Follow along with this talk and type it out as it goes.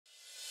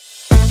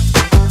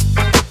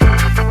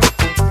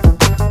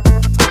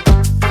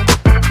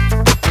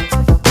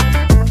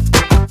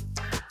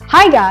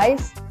Hi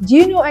guys! Do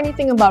you know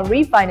anything about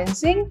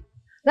refinancing?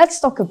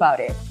 Let's talk about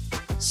it.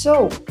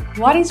 So,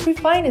 what is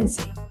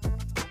refinancing?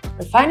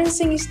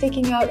 Refinancing is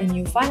taking out a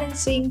new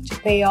financing to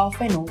pay off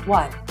an old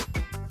one.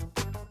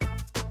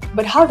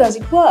 But how does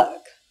it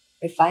work?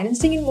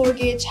 Refinancing in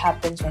mortgage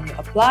happens when you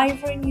apply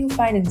for a new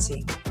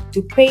financing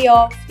to pay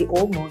off the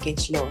old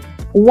mortgage loan.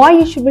 Why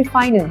you should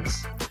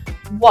refinance?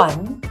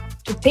 1.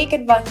 To take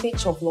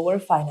advantage of lower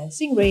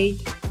financing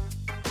rate.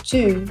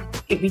 2.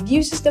 It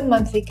reduces the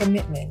monthly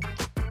commitment.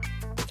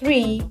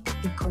 3.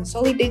 It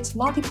consolidates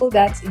multiple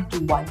debts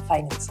into one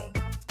financing.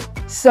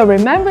 So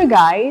remember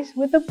guys,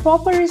 with the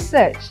proper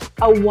research,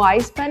 a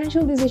wise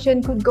financial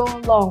decision could go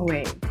a long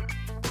way.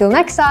 Till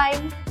next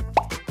time!